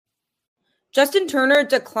Justin Turner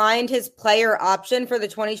declined his player option for the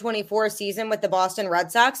 2024 season with the Boston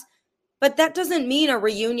Red Sox, but that doesn't mean a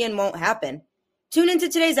reunion won't happen. Tune into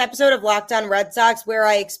today's episode of Locked On Red Sox, where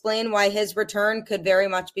I explain why his return could very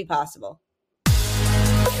much be possible.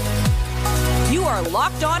 You are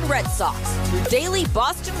Locked On Red Sox, your daily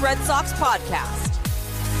Boston Red Sox podcast.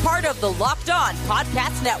 Part of the Locked On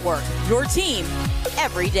Podcast Network, your team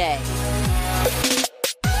every day.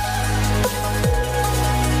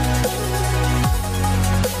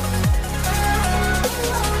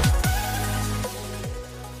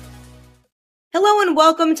 Hello and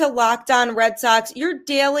welcome to Locked On Red Sox, your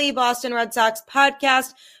daily Boston Red Sox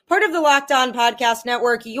podcast, part of the Locked On Podcast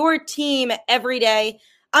Network, your team every day.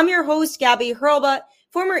 I'm your host, Gabby Hurlbut,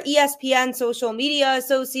 former ESPN social media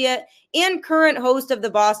associate and current host of the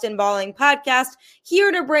Boston Balling podcast,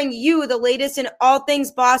 here to bring you the latest in all things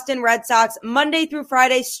Boston Red Sox, Monday through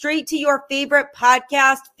Friday, straight to your favorite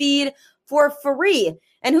podcast feed for free.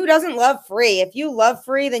 And who doesn't love free? If you love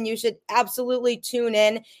free, then you should absolutely tune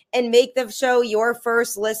in and make the show your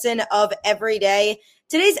first listen of every day.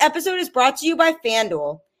 Today's episode is brought to you by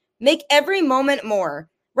FanDuel. Make every moment more.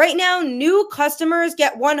 Right now, new customers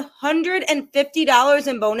get $150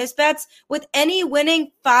 in bonus bets with any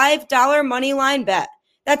winning $5 moneyline bet.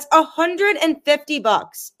 That's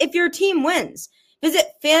 $150 if your team wins. Visit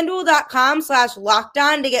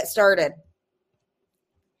FanDuel.com/LockedOn to get started.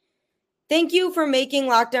 Thank you for making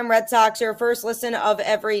Locked On Red Sox your first listen of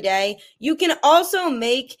every day. You can also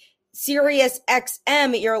make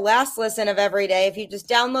SiriusXM your last listen of every day. If you just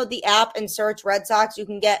download the app and search Red Sox, you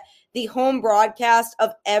can get the home broadcast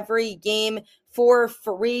of every game for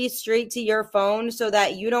free straight to your phone so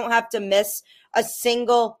that you don't have to miss a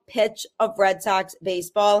single pitch of Red Sox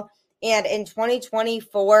baseball. And in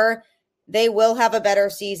 2024, they will have a better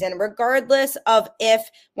season, regardless of if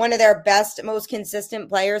one of their best, most consistent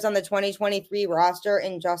players on the 2023 roster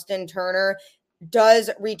in Justin Turner does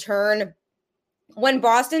return. When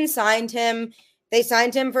Boston signed him, they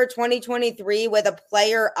signed him for 2023 with a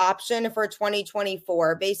player option for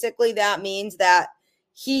 2024. Basically, that means that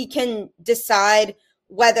he can decide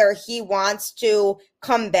whether he wants to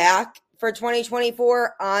come back for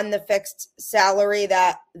 2024 on the fixed salary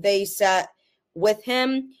that they set with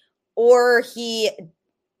him, or he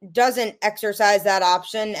doesn't exercise that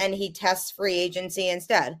option and he tests free agency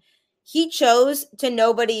instead. He chose, to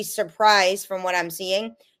nobody's surprise from what I'm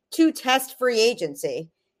seeing, to test free agency.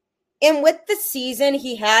 And with the season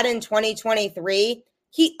he had in 2023,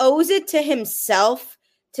 he owes it to himself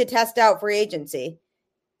to test out free agency.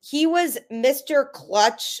 He was Mr.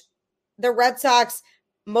 Clutch, the Red Sox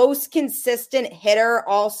most consistent hitter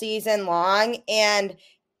all season long, and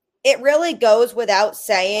it really goes without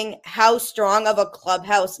saying how strong of a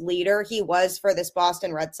clubhouse leader he was for this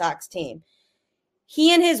Boston Red Sox team.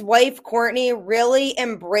 He and his wife, Courtney, really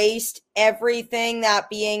embraced everything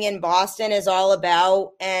that being in Boston is all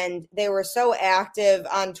about, and they were so active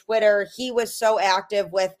on Twitter. He was so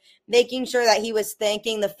active with making sure that he was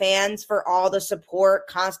thanking the fans for all the support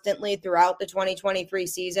constantly throughout the 2023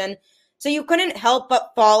 season. So you couldn't help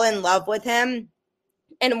but fall in love with him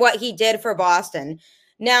and what he did for Boston.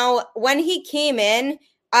 Now, when he came in,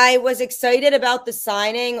 I was excited about the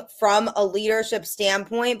signing from a leadership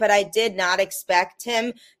standpoint, but I did not expect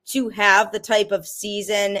him to have the type of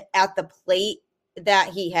season at the plate that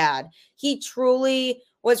he had. He truly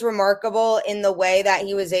was remarkable in the way that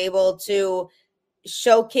he was able to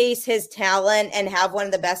showcase his talent and have one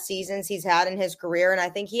of the best seasons he's had in his career, and I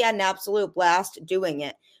think he had an absolute blast doing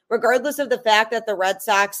it. Regardless of the fact that the Red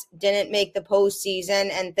Sox didn't make the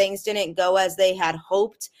postseason and things didn't go as they had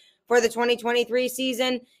hoped for the 2023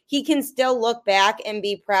 season, he can still look back and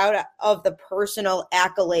be proud of the personal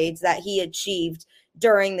accolades that he achieved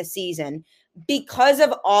during the season. Because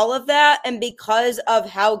of all of that and because of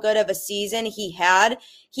how good of a season he had,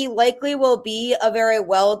 he likely will be a very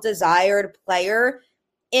well-desired player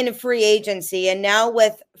in free agency. And now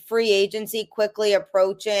with free agency quickly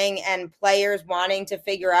approaching and players wanting to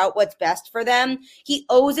figure out what's best for them, he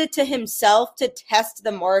owes it to himself to test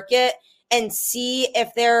the market and see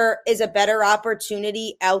if there is a better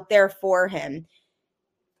opportunity out there for him.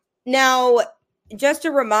 Now, just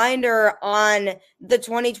a reminder on the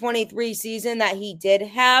 2023 season that he did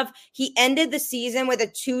have, he ended the season with a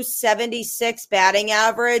 .276 batting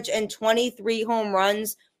average and 23 home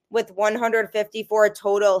runs with 154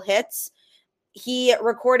 total hits. He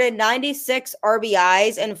recorded 96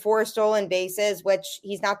 RBIs and 4 stolen bases, which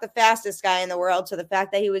he's not the fastest guy in the world. So the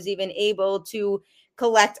fact that he was even able to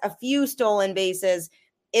collect a few stolen bases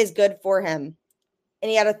is good for him. And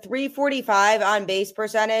he had a .345 on base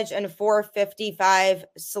percentage and .455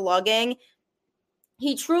 slugging.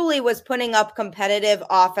 he truly was putting up competitive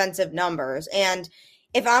offensive numbers. And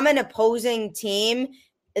if I'm an opposing team,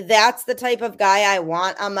 that's the type of guy I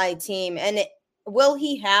want on my team. And will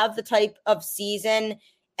he have the type of season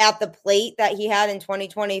at the plate that he had in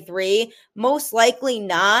 2023? Most likely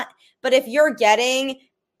not. But if you're getting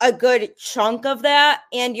a good chunk of that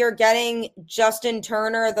and you're getting Justin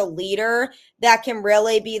Turner, the leader, that can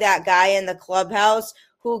really be that guy in the clubhouse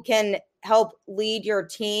who can help lead your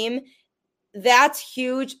team, that's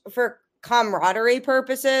huge for camaraderie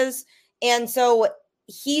purposes. And so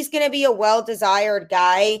he's going to be a well-desired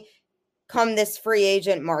guy come this free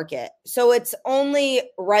agent market. So it's only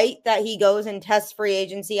right that he goes and tests free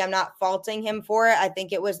agency. I'm not faulting him for it. I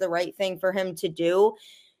think it was the right thing for him to do.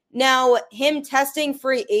 Now, him testing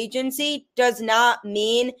free agency does not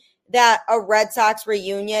mean that a Red Sox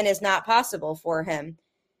reunion is not possible for him.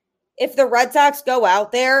 If the Red Sox go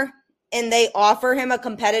out there and they offer him a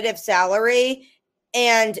competitive salary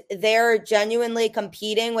and they're genuinely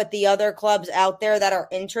competing with the other clubs out there that are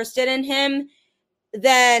interested in him,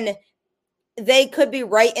 then they could be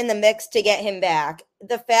right in the mix to get him back.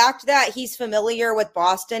 The fact that he's familiar with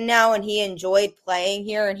Boston now and he enjoyed playing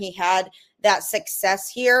here and he had that success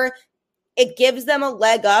here, it gives them a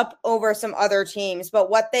leg up over some other teams. But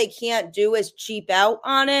what they can't do is cheap out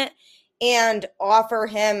on it and offer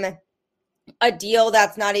him a deal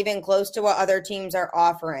that's not even close to what other teams are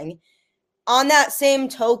offering. On that same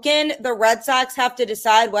token, the Red Sox have to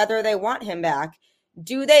decide whether they want him back.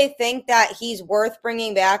 Do they think that he's worth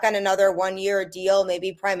bringing back on another one-year deal,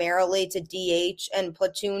 maybe primarily to DH and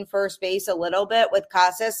platoon first base a little bit with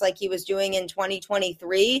Casas like he was doing in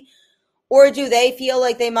 2023? Or do they feel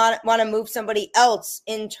like they want to move somebody else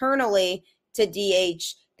internally to DH?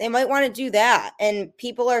 They might want to do that. And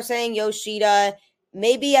people are saying Yoshida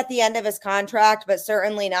maybe at the end of his contract, but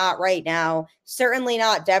certainly not right now. Certainly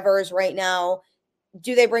not Devers right now.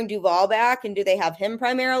 Do they bring Duvall back and do they have him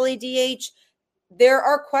primarily DH? There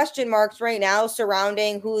are question marks right now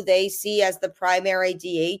surrounding who they see as the primary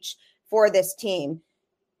DH for this team.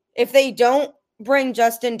 If they don't bring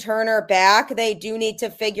Justin Turner back, they do need to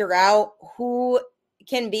figure out who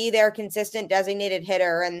can be their consistent designated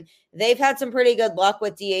hitter. And they've had some pretty good luck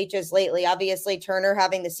with DHs lately. Obviously, Turner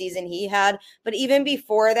having the season he had. But even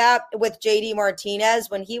before that, with JD Martinez,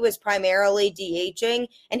 when he was primarily DHing,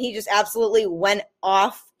 and he just absolutely went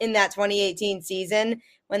off in that 2018 season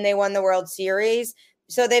when they won the World Series.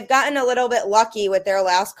 So they've gotten a little bit lucky with their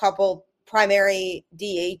last couple primary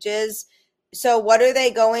DHs. So what are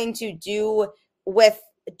they going to do with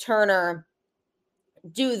Turner?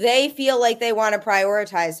 Do they feel like they want to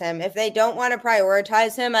prioritize him? If they don't want to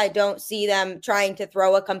prioritize him, I don't see them trying to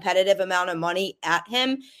throw a competitive amount of money at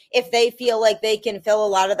him if they feel like they can fill a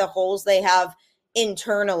lot of the holes they have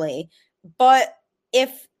internally. But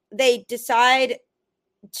if they decide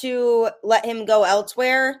to let him go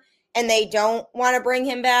elsewhere and they don't want to bring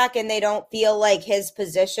him back and they don't feel like his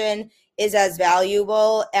position is as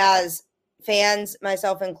valuable as fans,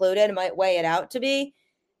 myself included, might weigh it out to be.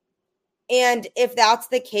 And if that's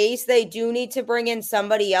the case, they do need to bring in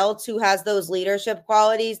somebody else who has those leadership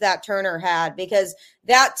qualities that Turner had, because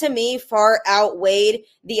that to me far outweighed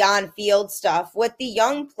the on-field stuff. With the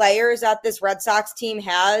young players that this Red Sox team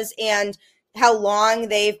has and how long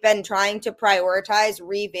they've been trying to prioritize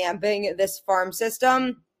revamping this farm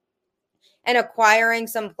system and acquiring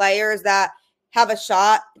some players that have a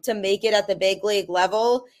shot to make it at the big league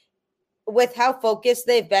level, with how focused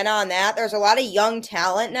they've been on that, there's a lot of young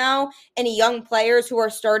talent now and young players who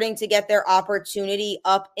are starting to get their opportunity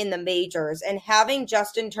up in the majors. And having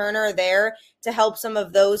Justin Turner there to help some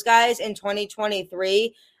of those guys in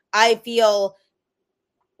 2023, I feel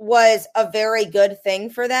was a very good thing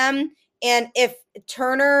for them. And if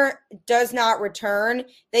Turner does not return,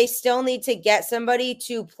 they still need to get somebody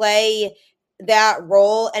to play that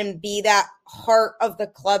role and be that heart of the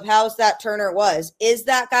clubhouse that Turner was. Is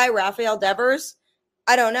that guy Rafael Devers?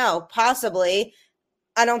 I don't know. Possibly.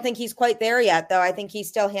 I don't think he's quite there yet, though. I think he's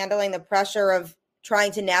still handling the pressure of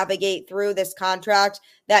trying to navigate through this contract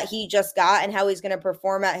that he just got and how he's going to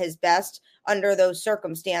perform at his best under those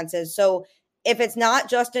circumstances. So if it's not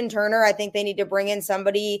Justin Turner, I think they need to bring in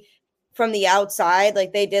somebody from the outside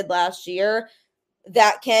like they did last year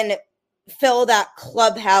that can fill that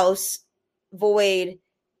clubhouse void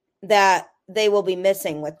that they will be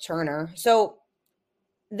missing with Turner. So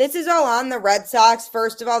this is all on the Red Sox.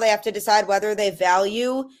 First of all, they have to decide whether they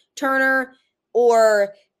value Turner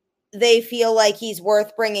or they feel like he's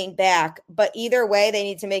worth bringing back. But either way, they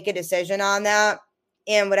need to make a decision on that.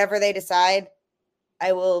 And whatever they decide,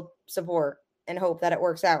 I will support and hope that it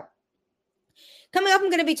works out. Coming up, I'm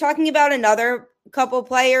going to be talking about another couple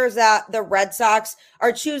players that the Red Sox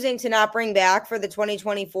are choosing to not bring back for the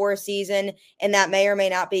 2024 season, and that may or may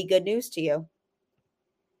not be good news to you.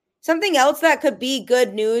 Something else that could be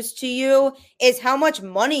good news to you is how much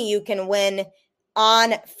money you can win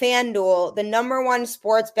on FanDuel, the #1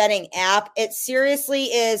 sports betting app. It seriously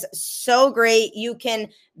is so great. You can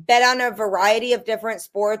bet on a variety of different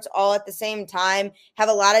sports all at the same time, have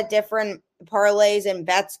a lot of different parlays and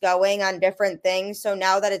bets going on different things. So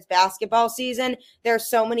now that it's basketball season, there's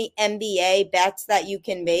so many NBA bets that you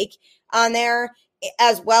can make on there,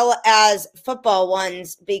 as well as football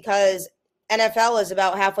ones, because NFL is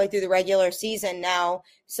about halfway through the regular season now.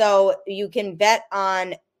 So you can bet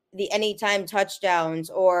on the anytime touchdowns,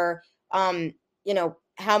 or,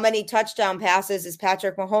 how many touchdown passes is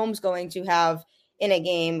Patrick Mahomes going to have in a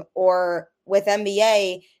game? Or with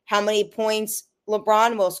NBA, how many points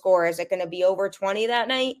LeBron will score? Is it going to be over 20 that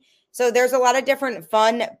night? So there's a lot of different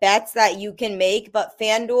fun bets that you can make, but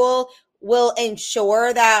FanDuel will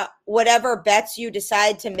ensure that whatever bets you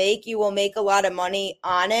decide to make, you will make a lot of money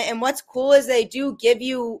on it. And what's cool is they do give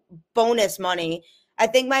you bonus money. I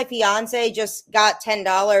think my fiance just got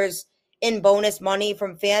 $10 in bonus money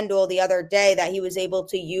from FanDuel the other day that he was able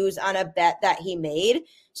to use on a bet that he made.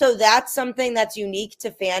 So that's something that's unique to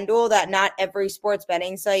FanDuel that not every sports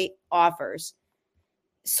betting site offers.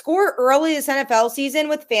 Score early this NFL season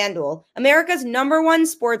with FanDuel, America's #1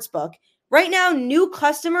 sportsbook. Right now, new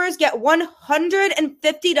customers get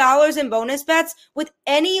 $150 in bonus bets with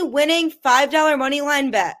any winning $5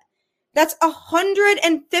 moneyline bet. That's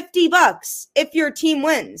 $150 if your team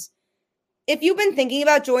wins. If you've been thinking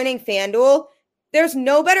about joining FanDuel, there's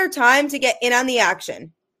no better time to get in on the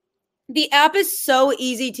action. The app is so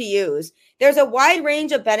easy to use. There's a wide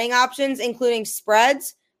range of betting options, including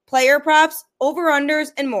spreads, player props,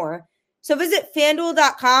 over-unders, and more. So visit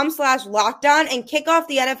FanDuel.com/lockedon and kick off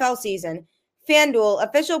the NFL season. FanDuel,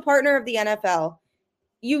 official partner of the NFL.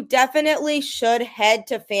 You definitely should head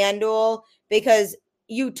to FanDuel because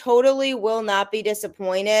you totally will not be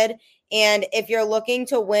disappointed. And if you're looking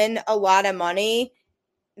to win a lot of money,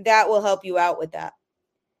 that will help you out with that.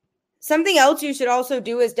 Something else you should also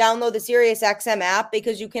do is download the SiriusXM app,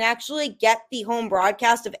 because you can actually get the home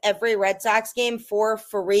broadcast of every Red Sox game for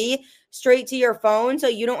free straight to your phone, so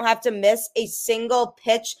you don't have to miss a single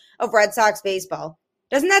pitch of Red Sox baseball.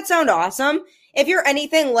 Doesn't that sound awesome? If you're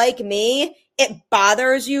anything like me, it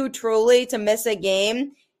bothers you truly to miss a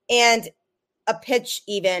game and a pitch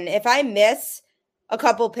even. If I miss a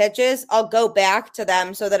couple pitches, I'll go back to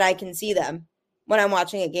them so that I can see them when I'm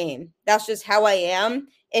watching a game. That's just how I am.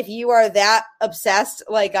 If you are that obsessed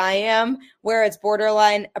like I am, where it's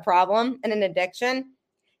borderline a problem and an addiction,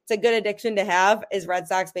 it's a good addiction to have, is Red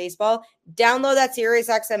Sox baseball. Download that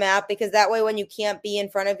SiriusXM app, because that way when you can't be in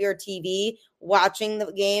front of your TV watching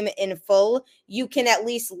the game in full, you can at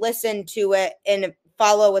least listen to it and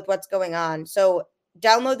follow with what's going on. So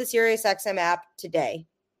download the SiriusXM app today.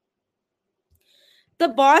 The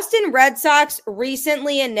Boston Red Sox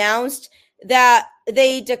recently announced that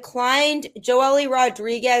they declined Joely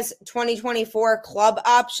Rodriguez 2024 club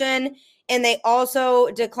option, and they also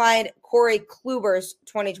declined Corey Kluber's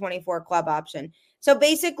 2024 club option. So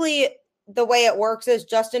basically, the way it works is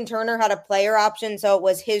Justin Turner had a player option, so it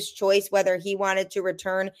was his choice whether he wanted to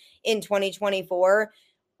return in 2024.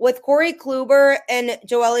 With Corey Kluber and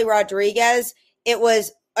Joely Rodriguez, it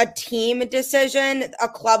was a team decision. A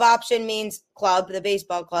club option means club, the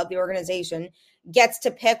baseball club, the organization, gets to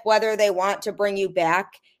pick whether they want to bring you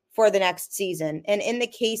back for the next season. And in the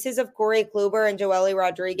cases of Corey Kluber and Joely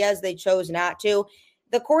Rodriguez, they chose not to.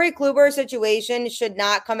 The Corey Kluber situation should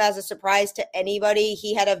not come as a surprise to anybody.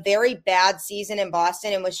 He had a very bad season in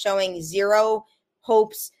Boston and was showing zero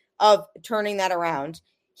hopes of turning that around.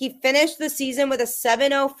 He finished the season with a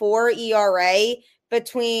 7.04 ERA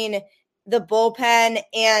between the bullpen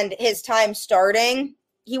and his time starting.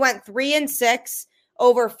 He went 3-6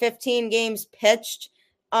 over 15 games pitched.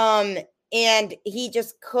 And he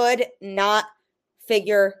just could not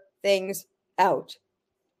figure things out.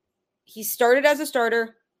 He started as a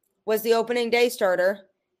starter, was the opening day starter,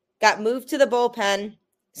 got moved to the bullpen,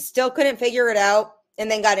 still couldn't figure it out, and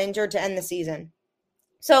then got injured to end the season.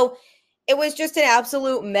 So it was just an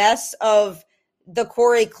absolute mess of the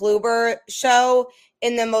Corey Kluber show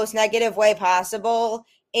in the most negative way possible.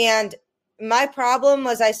 And my problem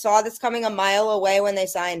was I saw this coming a mile away when they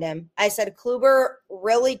signed him. I said, Kluber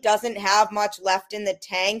really doesn't have much left in the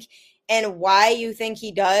tank. And why you think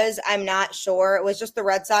he does, I'm not sure. It was just the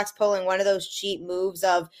Red Sox pulling one of those cheap moves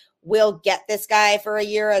of, we'll get this guy for a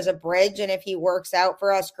year as a bridge, and if he works out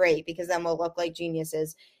for us, great, because then we'll look like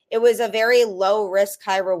geniuses. It was a very low risk,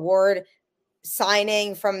 high reward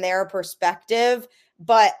signing from their perspective,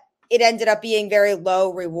 but it ended up being very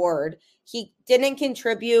low reward. He didn't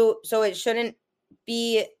contribute, so it shouldn't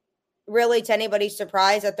be really to anybody's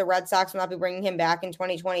surprise that the Red Sox will not be bringing him back in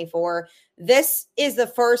 2024. This is the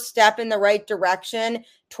first step in the right direction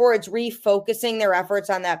towards refocusing their efforts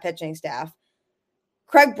on that pitching staff.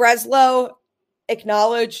 Craig Breslow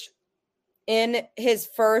acknowledged in his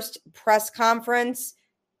first press conference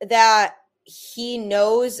that he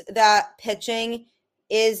knows that pitching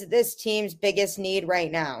is this team's biggest need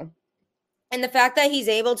right now. And the fact that he's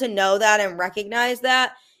able to know that and recognize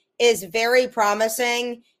that is very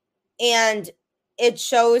promising. And it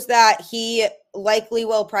shows that he likely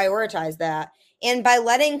will prioritize that. And by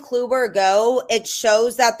letting Kluber go, it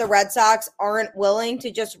shows that the Red Sox aren't willing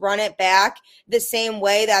to just run it back the same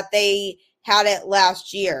way that they had it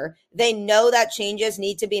last year. They know that changes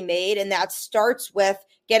need to be made, and that starts with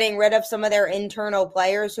getting rid of some of their internal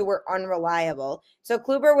players who were unreliable. So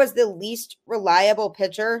Kluber was the least reliable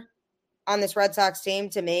pitcher on this Red Sox team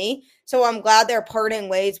to me. So I'm glad they're parting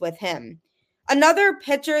ways with him. Another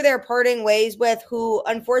pitcher they're parting ways with who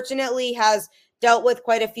unfortunately has dealt with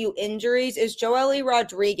quite a few injuries is Joely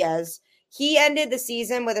Rodriguez. He ended the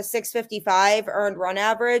season with a .655 earned run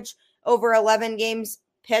average over 11 games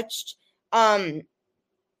pitched.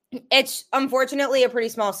 It's unfortunately a pretty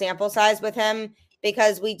small sample size with him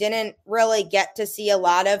because we didn't really get to see a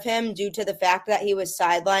lot of him due to the fact that he was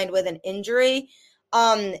sidelined with an injury.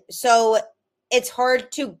 So it's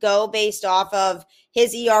hard to go based off of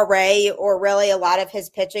his ERA or really a lot of his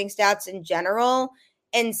pitching stats in general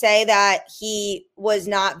and say that he was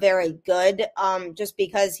not very good, just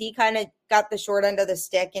because he kind of got the short end of the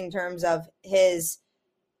stick in terms of his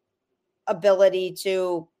ability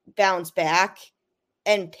to bounce back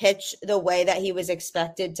and pitch the way that he was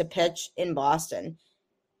expected to pitch in Boston.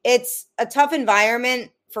 It's a tough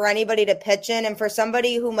environment for anybody to pitch in, and for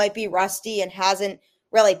somebody who might be rusty and hasn't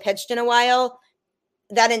really pitched in a while,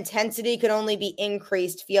 that intensity could only be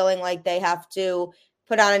increased, feeling like they have to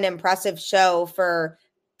put on an impressive show for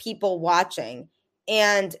people watching.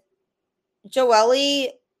 And Joely,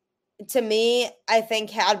 to me, I think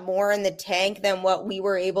had more in the tank than what we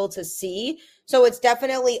were able to see. So it's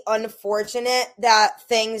definitely unfortunate that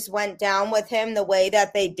things went down with him the way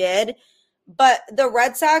that they did. But the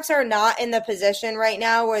Red Sox are not in the position right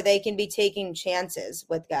now where they can be taking chances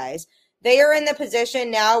with guys. They are in the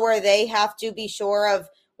position now where they have to be sure of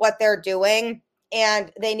what they're doing,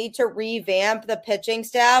 and they need to revamp the pitching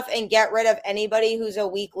staff and get rid of anybody who's a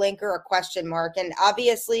weak link or a question mark. And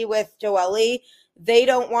obviously with Joely, they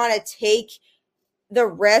don't want to take the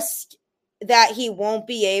risk that he won't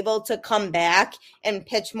be able to come back and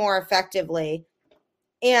pitch more effectively.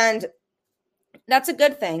 And that's a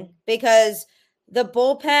good thing because the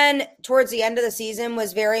bullpen towards the end of the season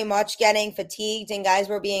was very much getting fatigued and guys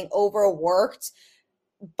were being overworked.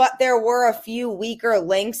 But there were a few weaker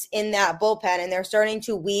links in that bullpen, and they're starting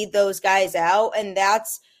to weed those guys out. And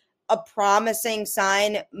that's a promising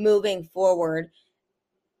sign moving forward.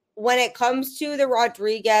 When it comes to the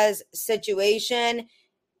Rodriguez situation,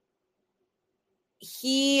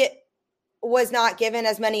 he was not given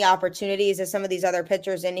as many opportunities as some of these other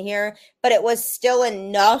pitchers in here, but it was still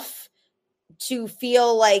enough to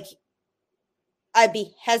feel like I'd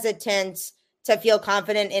be hesitant to feel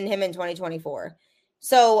confident in him in 2024.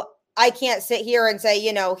 So I can't sit here and say,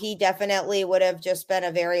 he definitely would have just been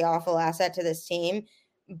a very awful asset to this team,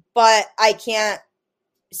 but I can't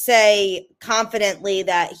say confidently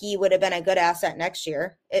that he would have been a good asset next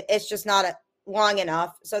year. It's just not long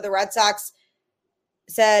enough. So the Red Sox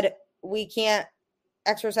said, we can't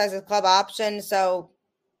exercise the club option, so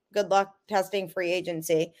good luck testing free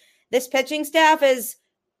agency. This pitching staff is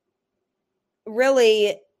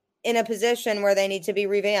really in a position where they need to be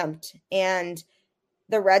revamped, and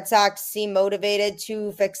the Red Sox seem motivated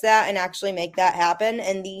to fix that and actually make that happen.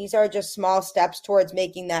 And these are just small steps towards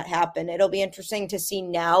making that happen. It'll be interesting to see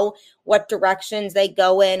now what directions they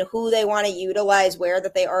go in, who they want to utilize where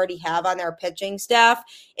that they already have on their pitching staff.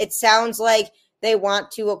 It sounds like they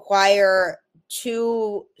want to acquire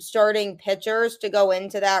 2 starting pitchers to go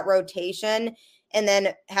into that rotation and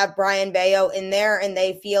then have Brayan Bello in there. And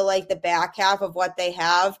they feel like the back half of what they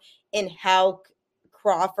have in Houck,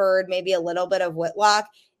 Crawford, maybe a little bit of Whitlock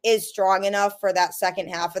is strong enough for that second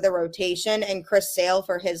half of the rotation, and Chris Sale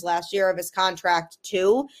for his last year of his contract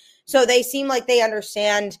too. So they seem like they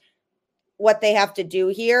understand what they have to do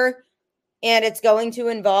here, and it's going to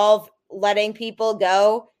involve letting people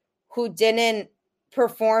go who didn't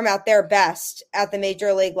perform at their best at the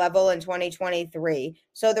major league level in 2023.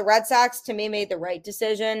 So the Red Sox, to me, made the right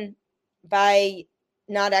decision by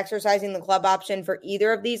not exercising the club option for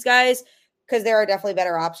either of these guys. because there are definitely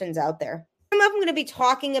better options out there. I'm going to be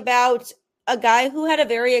talking about a guy who had a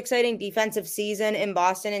very exciting defensive season in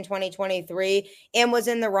Boston in 2023 and was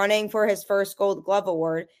in the running for his first Gold Glove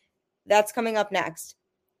award. That's coming up next.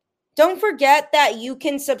 Don't forget that you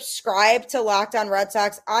can subscribe to Locked On Red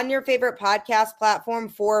Sox on your favorite podcast platform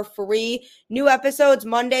for free. New episodes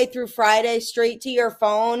Monday through Friday straight to your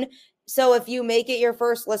phone. So if you make it your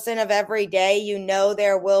first listen of every day, you know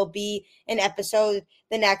there will be an episode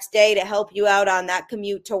the next day to help you out on that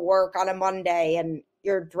commute to work on a Monday and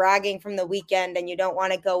you're dragging from the weekend and you don't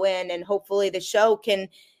want to go in, and hopefully the show can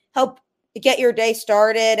help get your day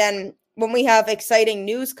started. And when we have exciting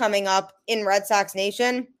news coming up in Red Sox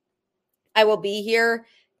Nation, I will be here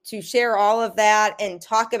to share all of that and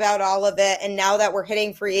talk about all of it. And now that we're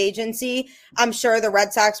hitting free agency, I'm sure the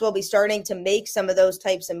Red Sox will be starting to make some of those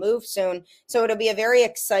types of moves soon. So it'll be a very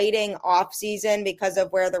exciting offseason because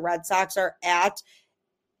of where the Red Sox are at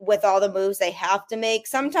with all the moves they have to make.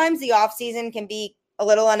 Sometimes the offseason can be a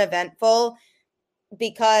little uneventful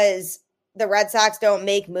because the Red Sox don't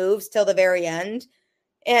make moves till the very end.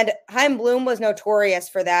 And Chaim Bloom was notorious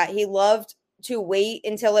for that. He loved to wait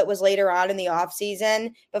until it was later on in the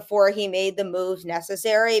offseason before he made the moves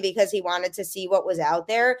necessary because he wanted to see what was out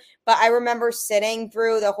there. But I remember sitting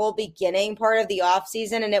through the whole beginning part of the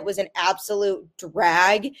offseason, and it was an absolute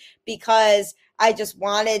drag because I just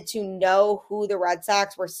wanted to know who the Red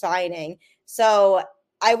Sox were signing. So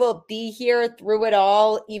I will be here through it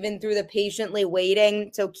all, even through the patiently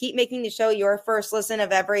waiting. So keep making the show your first listen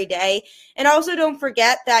of every day. And also don't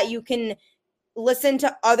forget that you can listen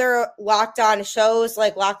to other Locked On shows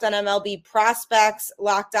like Locked On MLB Prospects,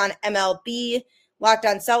 Locked On MLB, Locked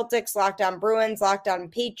On Celtics, Locked On Bruins, Locked On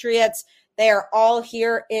Patriots. They are all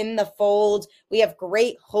here in the fold. We have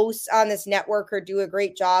great hosts on this network who do a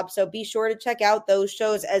great job. So be sure to check out those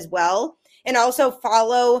shows as well. And also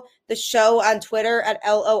follow the show on Twitter at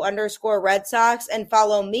LO_Red Sox and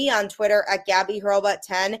follow me on Twitter at Gabby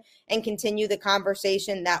Hurlbut10 and continue the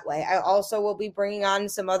conversation that way. I also will be bringing on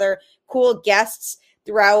some other cool guests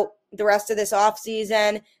throughout the rest of this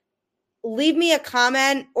offseason. Leave me a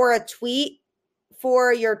comment or a tweet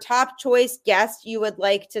for your top choice guest you would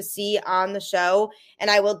like to see on the show, and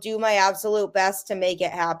I will do my absolute best to make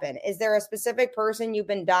it happen. Is there a specific person you've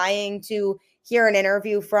been dying to hear an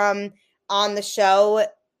interview from on the show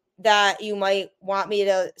that you might want me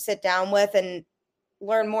to sit down with and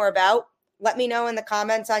learn more about? Let me know in the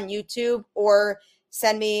comments on YouTube or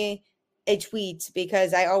send me a tweet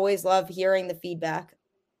because I always love hearing the feedback.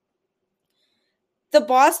 The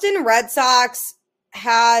Boston Red Sox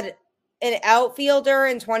had an outfielder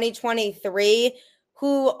in 2023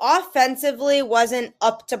 who offensively wasn't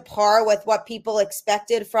up to par with what people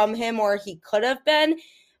expected from him or he could have been,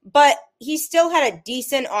 but he still had a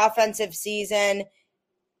decent offensive season.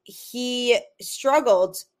 He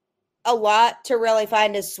struggled a lot to really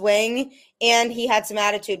find his swing, and he had some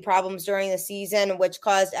attitude problems during the season, which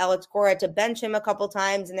caused Alex Cora to bench him a couple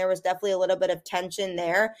times, and there was definitely a little bit of tension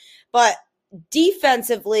there. But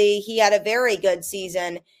defensively, he had a very good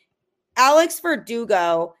season. Alex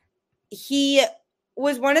Verdugo, he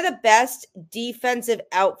was one of the best defensive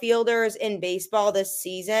outfielders in baseball this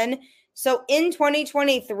season. So in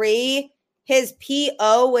 2023, his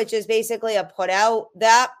PO, which is basically a putout,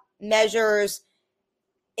 that measures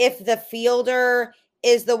if the fielder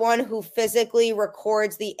is the one who physically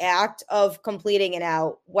records the act of completing an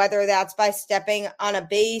out, whether that's by stepping on a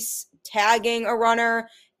base, tagging a runner,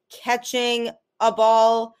 catching a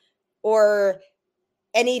ball, or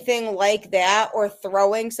anything like that, or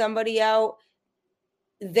throwing somebody out.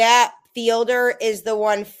 That fielder is the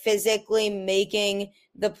one physically making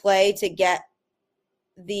the play to get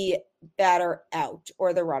the batter out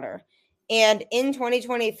or the runner. And in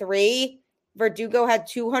 2023, Verdugo had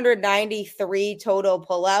 293 total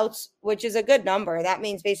pullouts, which is a good number. That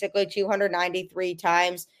means basically 293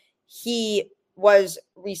 times he was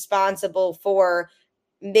responsible for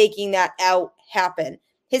making that out happen.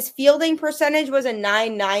 His fielding percentage was a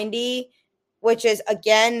 .990, which is,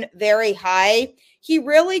 again, very high. He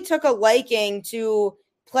really took a liking to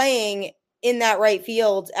playing in that right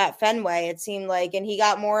field at Fenway, it seemed like, and he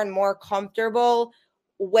got more and more comfortable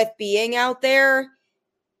with being out there.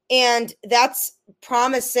 And that's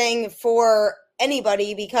promising for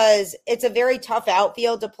anybody because it's a very tough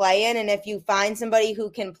outfield to play in. And if you find somebody who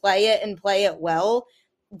can play it and play it well,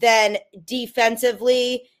 then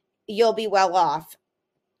defensively, you'll be well off.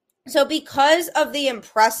 So because of the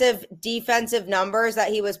impressive defensive numbers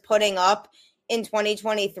that he was putting up in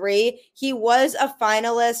 2023, he was a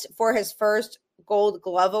finalist for his first Gold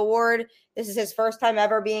Glove award. This is his first time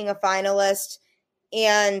ever being a finalist.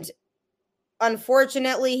 And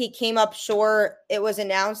unfortunately, he came up short. It was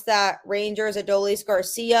announced that Rangers' Adolis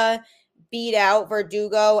Garcia beat out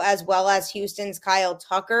Verdugo as well as Houston's Kyle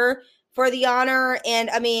Tucker for the honor. And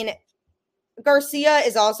I mean, Garcia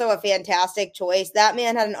is also a fantastic choice. That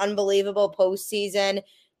man had an unbelievable postseason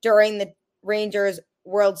during the Rangers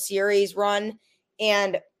World Series run,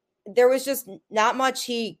 and there was just not much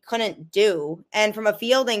he couldn't do. And from a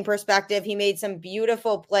fielding perspective, he made some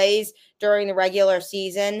beautiful plays during the regular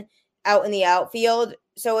season out in the outfield.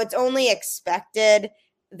 So it's only expected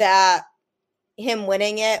that him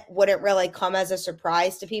winning it wouldn't really come as a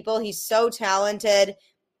surprise to people. He's so talented.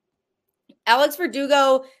 Alex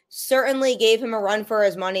Verdugo certainly gave him a run for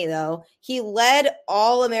his money, though. He led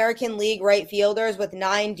all American League right fielders with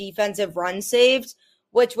 9 defensive runs saved,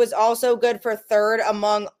 which was also good for third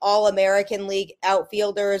among all American League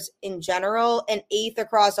outfielders in general and 8th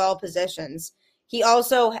across all positions. He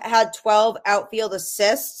also had 12 outfield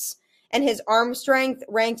assists, and his arm strength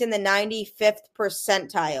ranked in the 95th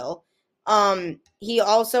percentile. He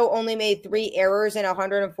also only made 3 errors in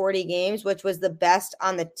 140 games, which was the best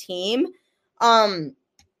on the team.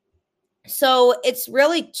 So it's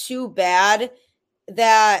really too bad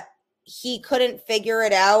that he couldn't figure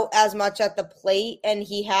it out as much at the plate, and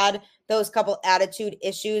he had those couple attitude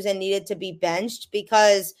issues and needed to be benched,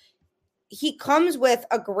 because he comes with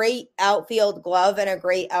a great outfield glove and a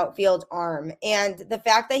great outfield arm. And the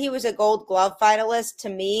fact that he was a Gold Glove finalist, to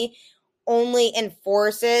me, only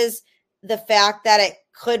enforces the fact that it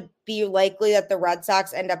could be likely that the Red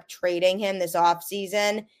Sox end up trading him this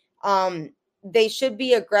offseason. They should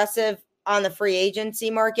be aggressive on the free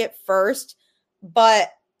agency market first, but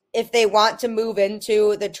if they want to move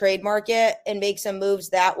into the trade market and make some moves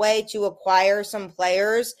that way to acquire some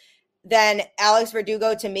players, then Alex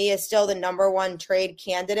Verdugo, to me, is still the number 1 trade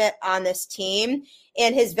candidate on this team,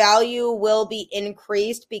 and his value will be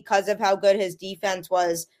increased because of how good his defense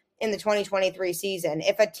was in the 2023 season.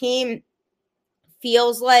 If a team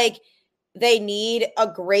feels like they need a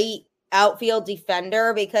great outfield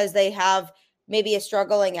defender because they have maybe a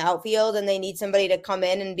struggling outfield and they need somebody to come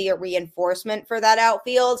in and be a reinforcement for that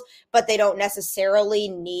outfield, but they don't necessarily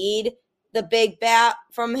need the big bat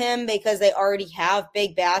from him because they already have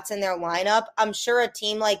big bats in their lineup, I'm sure a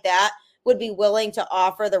team like that would be willing to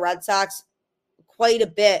offer the Red Sox quite a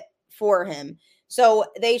bit for him. So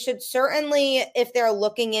they should certainly, if they're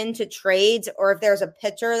looking into trades or if there's a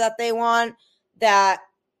pitcher that they want that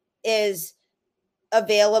is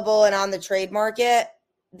available and on the trade market,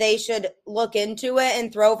 they should look into it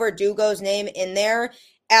and throw Verdugo's name in there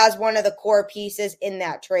as one of the core pieces in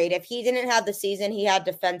that trade. If he didn't have the season he had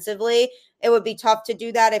defensively, it would be tough to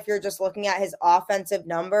do that if you're just looking at his offensive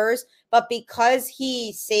numbers. But because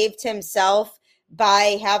he saved himself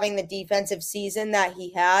by having the defensive season that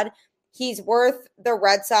he had, he's worth the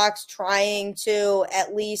Red Sox trying to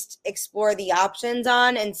at least explore the options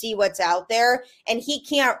on and see what's out there. And he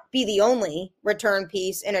can't be the only return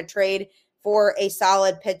piece in a trade for a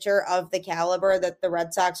solid pitcher of the caliber that the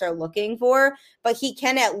Red Sox are looking for, but he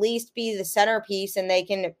can at least be the centerpiece, and they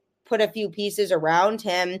can put a few pieces around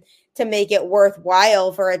him to make it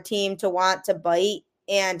worthwhile for a team to want to bite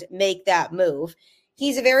and make that move.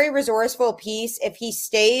 He's a very resourceful piece. If he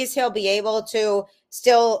stays, he'll be able to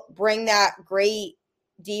still bring that great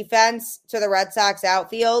defense to the Red Sox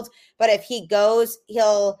outfield, but if he goes,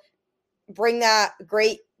 he'll bring that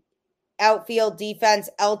great outfield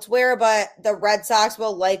defense elsewhere, but the Red Sox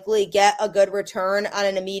will likely get a good return on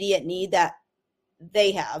an immediate need that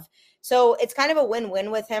they have. So it's kind of a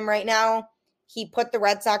win-win with him right now. He put the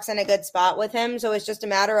Red Sox in a good spot with him, so it's just a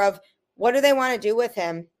matter of what do they want to do with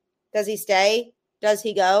him? Does he stay? Does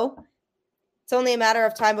he go? It's only a matter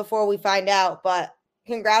of time before we find out, but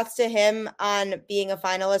congrats to him on being a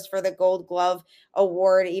finalist for the Gold Glove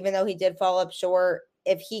Award, even though he did fall up short.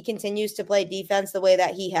 If he continues to play defense the way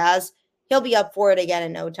that he has, he'll be up for it again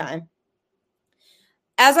in no time.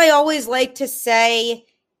 As I always like to say,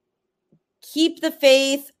 keep the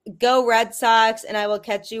faith, go Red Sox, and I will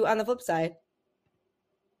catch you on the flip side.